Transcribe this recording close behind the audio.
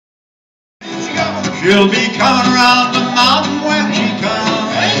She'll be coming round the mountain when she comes.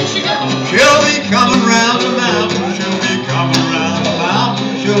 She'll be coming round the mountain. She'll be coming round the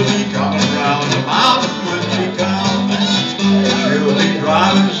mountain. She'll be coming round the mountain when she comes. She'll be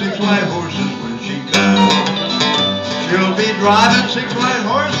driving 6 white horses when she comes. She'll be driving 6 white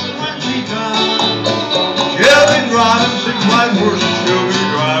horses when she comes. She'll be driving 6 white horses. She'll be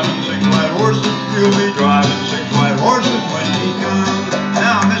driving 6 white horses. She'll be driving 6 white horses when she comes.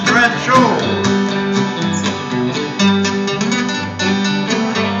 Now, Mr. Ed Show.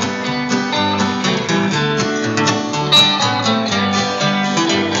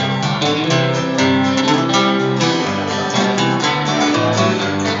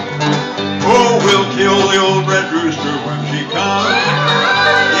 We'll kill the old red rooster when she comes.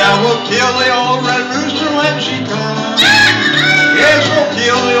 Yeah, we'll kill the old red rooster when she comes. Yes, we'll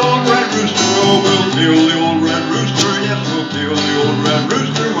kill the old red rooster. Oh, we'll kill the old red rooster. Yes, we'll kill the old red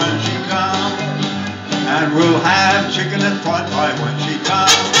rooster when she comes. And we'll have chicken and pot pie when she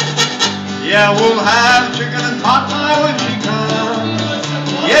comes. Yeah, we'll have chicken and pot pie when she comes.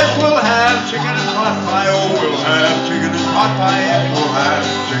 Yes, we'll have chicken and pot pie. Oh, we'll have chicken and pot pie. Yes, we'll have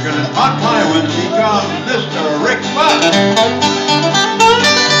chicken and pot pie when she comes. Mr. Rick Buck.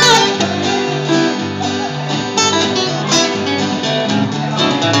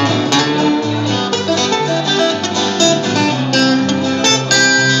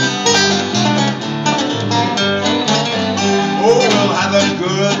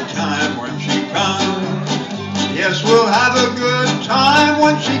 Yes, we'll have a good time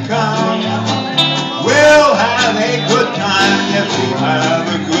when she comes. We'll have a good time. Yes, we'll have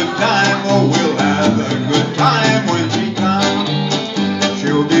a good time. Oh, we'll have a good time when she comes.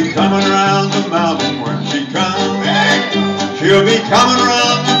 She'll be coming round the mountain when she comes. She'll be coming